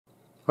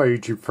Hi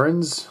YouTube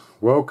friends,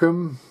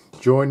 welcome.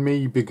 Join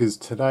me because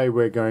today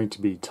we're going to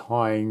be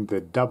tying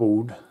the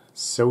doubled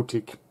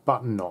Celtic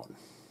button knot.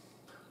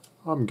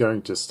 I'm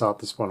going to start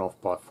this one off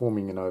by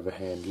forming an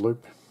overhand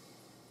loop,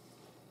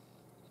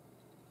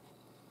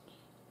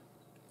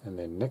 and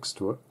then next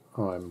to it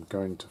I'm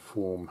going to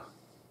form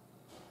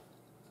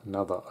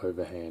another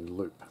overhand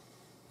loop.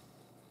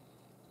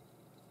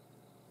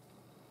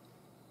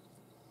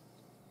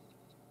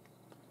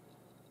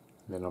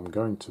 Then I'm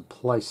going to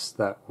place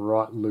that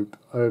right loop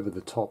over the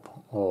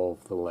top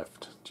of the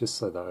left, just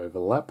so they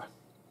overlap.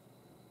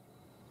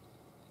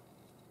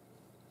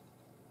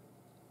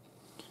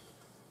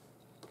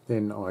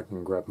 Then I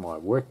can grab my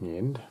working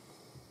end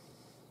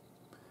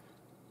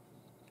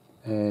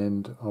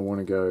and I want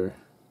to go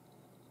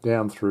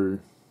down through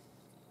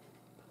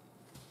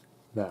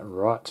that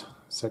right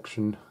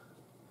section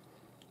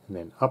and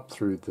then up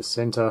through the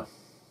center,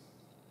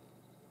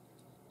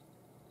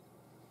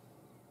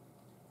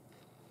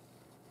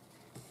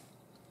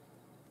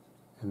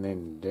 and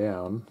then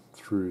down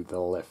through the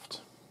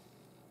left.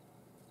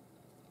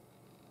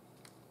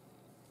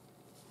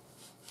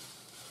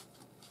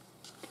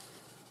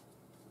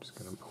 I'm just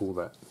going to pull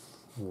that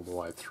all the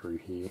way through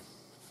here.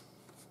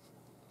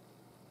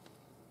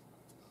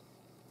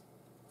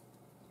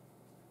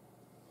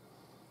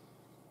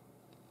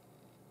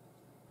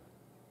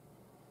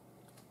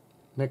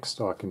 Next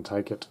I can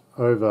take it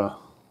over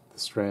the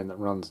strand that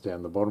runs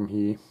down the bottom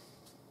here.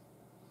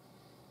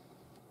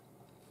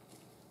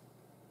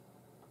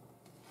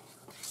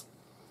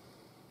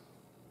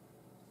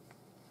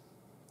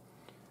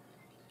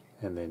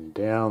 And then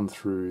down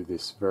through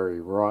this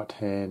very right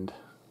hand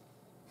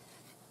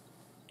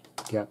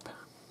gap,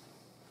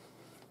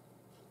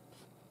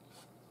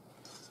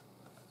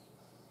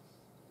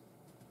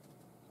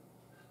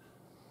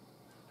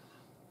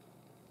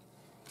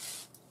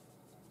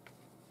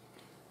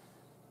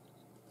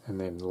 and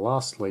then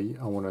lastly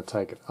I want to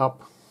take it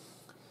up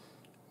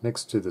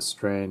next to the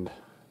strand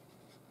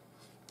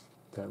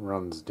that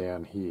runs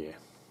down here.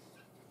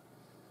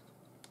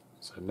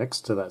 So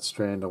next to that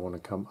strand I want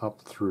to come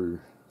up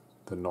through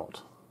the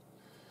knot,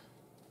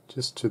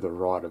 just to the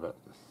right of it.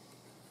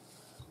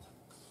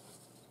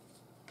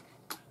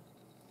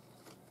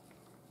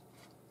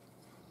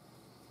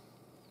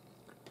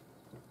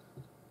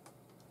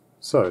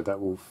 So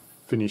that will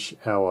finish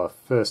our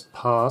first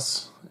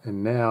pass,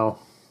 and now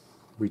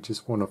we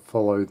just want to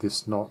follow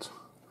this knot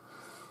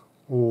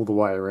all the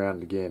way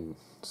around again.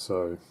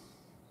 So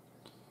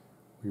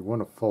we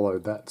want to follow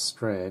that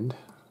strand,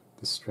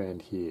 this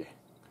strand here,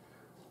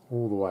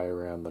 all the way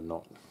around the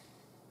knot,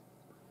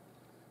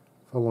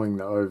 following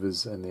the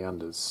overs and the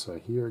unders. So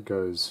here it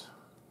goes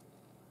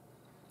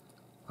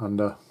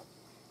under,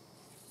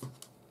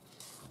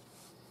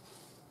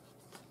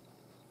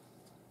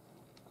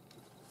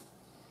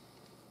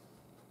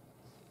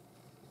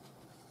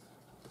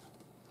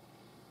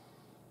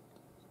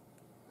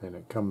 then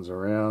it comes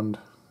around,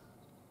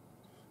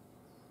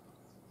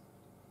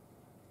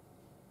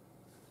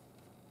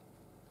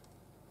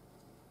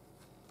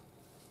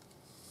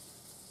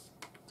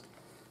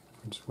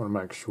 we just want to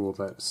make sure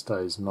that it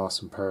stays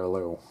nice and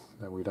parallel,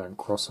 that we don't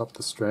cross up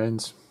the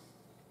strands.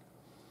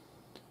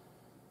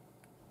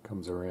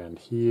 Comes around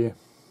here,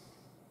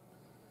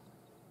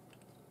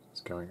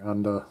 it's going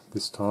under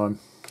this time,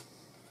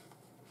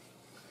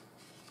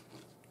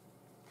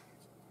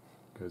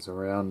 goes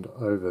around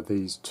over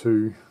these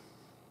two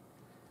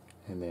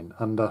and then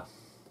under,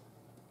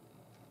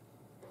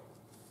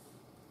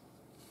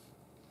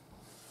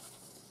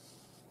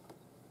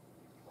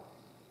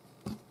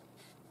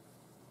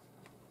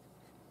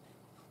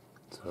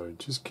 so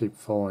just keep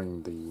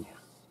following the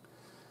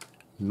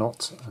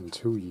knots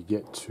until you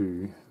get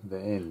to the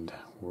end.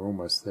 We're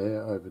almost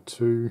there. Over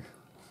two,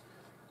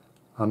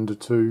 under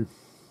two,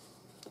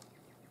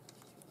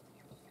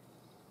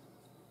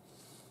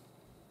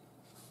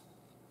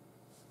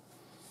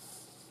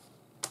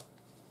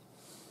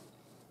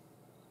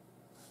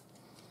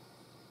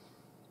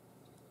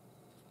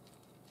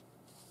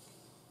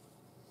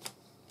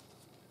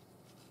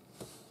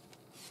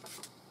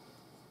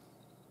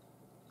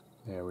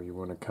 now you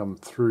want to come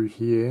through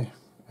here,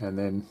 and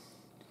then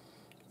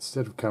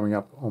instead of coming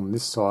up on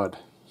this side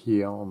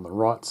here on the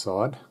right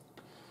side,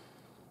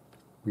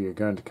 we are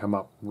going to come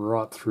up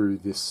right through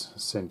this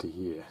center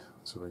here.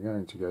 So we're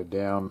going to go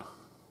down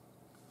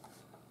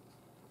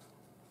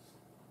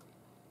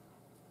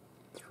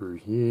through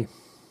here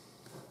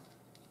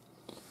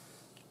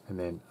and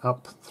then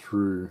up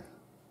through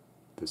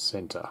the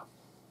center.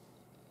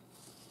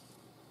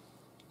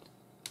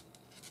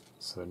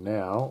 So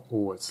now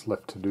all it's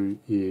left to do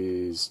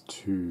is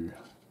to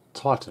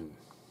tighten.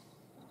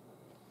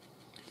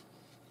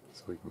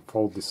 So we can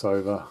fold this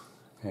over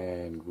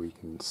and we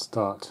can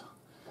start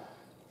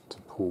to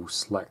pull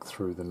slack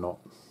through the knot.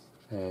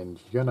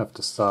 And you're going to have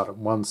to start at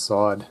one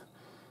side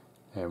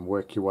and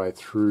work your way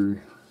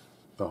through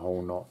the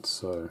whole knot.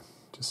 So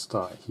just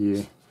start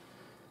here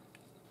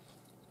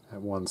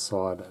at one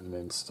side and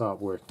then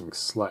start working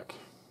slack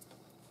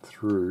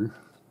through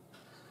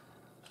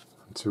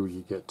until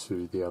you get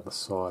to the other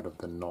side of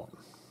the knot.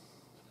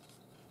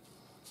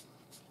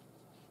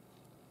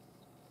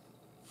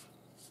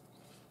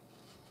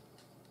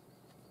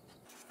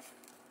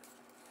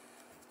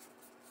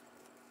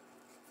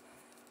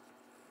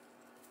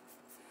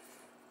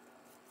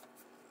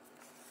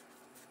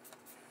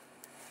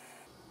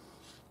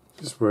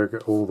 Just work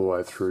it all the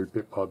way through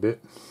bit by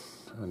bit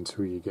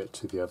until you get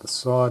to the other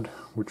side,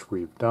 which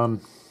we've done.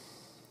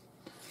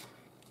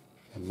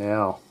 And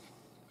now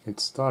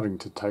it's starting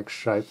to take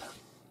shape.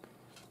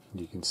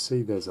 You can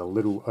see there's a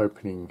little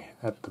opening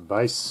at the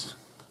base.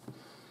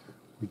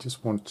 We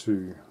just want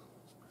to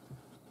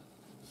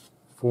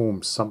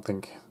form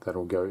something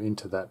that'll go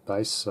into that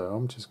base, so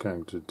I'm just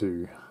going to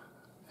do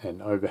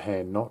an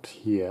overhand knot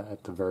here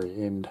at the very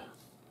end.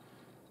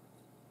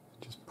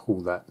 Just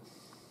pull that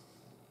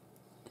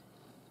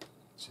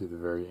to the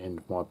very end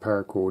of my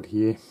paracord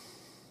here,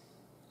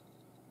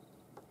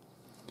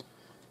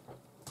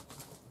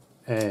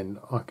 and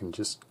I can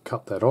just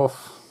cut that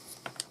off.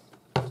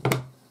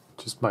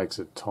 Just makes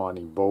a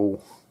tiny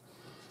ball,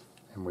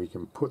 and we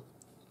can put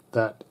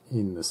that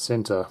in the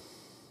center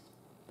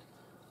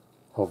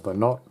of the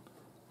knot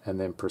and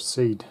then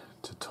proceed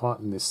to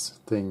tighten this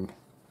thing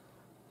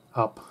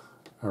up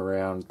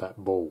around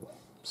that ball.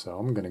 So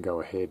I'm going to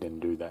go ahead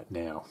and do that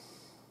now.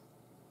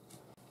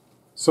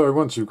 So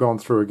once you've gone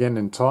through again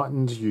and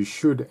tightened, you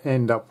should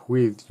end up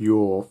with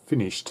your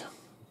finished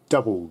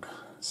doubled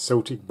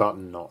Celtic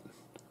button knot.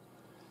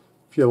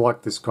 If you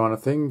like this kind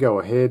of thing, go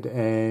ahead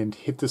and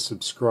hit the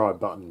subscribe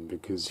button,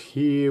 because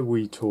here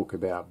we talk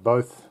about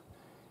both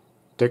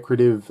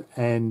decorative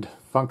and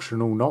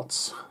functional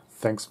knots.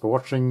 Thanks for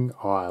watching.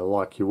 I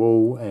like you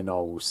all, and I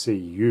will see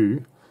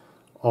you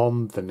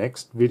on the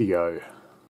next video.